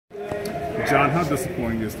John, how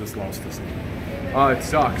disappointing is this loss this week? It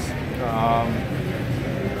sucks.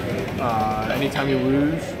 Anytime you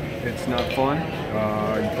lose, it's not fun.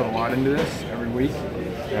 You put a lot into this every week.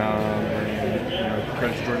 And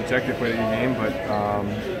credit to Georgia Tech, they played a good game, but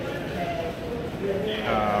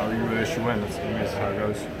you really should win. That's how it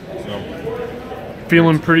goes. So.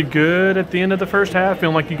 Feeling pretty good at the end of the first half?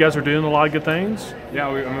 Feeling like you guys are doing a lot of good things?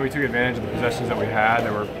 Yeah, we took advantage of the possessions that we had.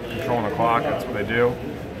 They were controlling the clock. That's what they do,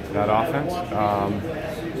 that offense.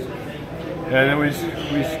 And then we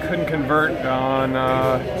just couldn't convert on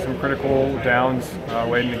some critical downs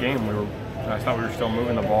late in the game. I thought we were still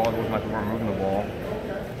moving the ball. It wasn't like we weren't moving the ball.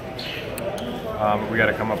 We got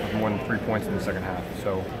to come up with more than 3 points in the second half.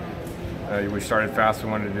 So we started fast. We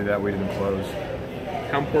wanted to do that. We didn't close.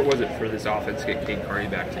 How important was it for this offense to get Cade Carney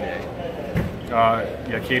back today?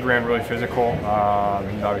 Yeah, Cade ran really physical. He's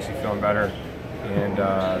obviously feeling better and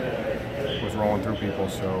was rolling through people,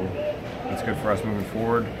 so it's good for us moving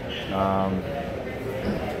forward.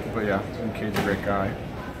 But yeah, Cade's a great guy.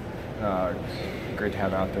 Great to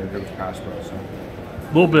have out there. Good with pass pro. So. A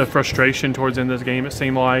little bit of frustration towards the end of this game. It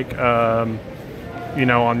seemed like, on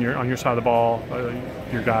your side of the ball,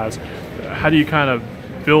 your guys. How do you kind of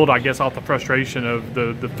build, I guess, off the frustration of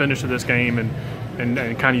the finish of this game and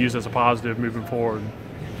kind of use it as a positive moving forward?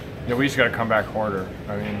 Yeah, we just got to come back harder.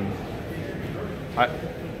 I mean,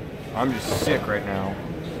 I'm just sick right now.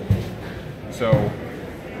 So,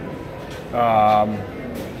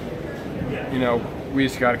 we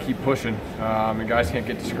just got to keep pushing. And guys can't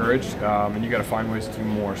get discouraged, and you got to find ways to do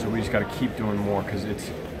more. So we just got to keep doing more because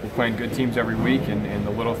we're playing good teams every week, and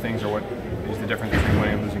the little things are what is the difference between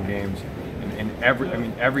winning and losing games. And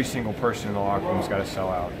every single person in the locker room's got to sell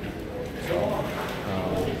out. So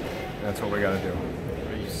that's what we got to do.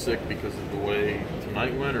 Are you sick because of the way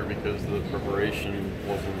tonight went, or because the preparation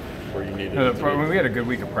wasn't where you needed it to be? We had a good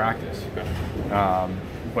week of practice, okay.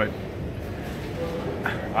 But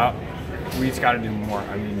we just got to do more.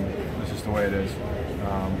 I mean, that's just the way it is.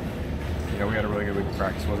 We had a really good week of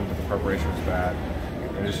practice. It wasn't that the preparation was bad.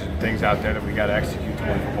 There's just things out there that we got to execute to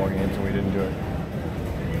win football games, and we didn't do it.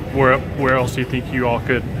 Where else do you think you all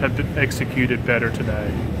could have executed better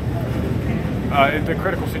today? In the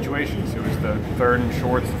critical situations. It was the 3rd and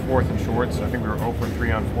shorts, the 4th and shorts. I think we were 0 for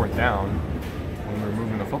 3 on 4th down. When we were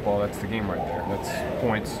moving the football, that's the game right there. That's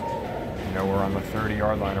points. We're on the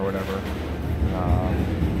 30-yard line or whatever.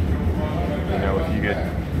 If you get,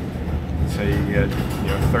 say,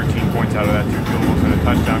 13 points out of that, 2 field goals and a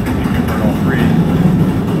touchdown because you convert all 3,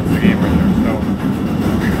 that's the game right there. So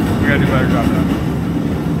we got to do a better job of that.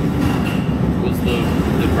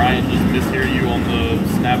 Did Ryan just mishear you on the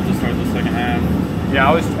snap to start the second half? Yeah,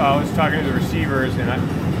 I was talking to the receivers, and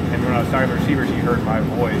when I was talking to the receivers, he heard my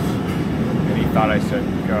voice, and he thought I said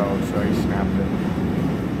go, so he snapped it.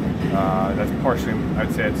 That's partially,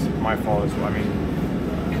 I'd say it's my fault as well. I mean,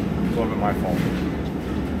 it's a little bit my fault.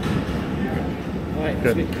 All right,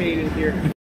 let's get Cade in here.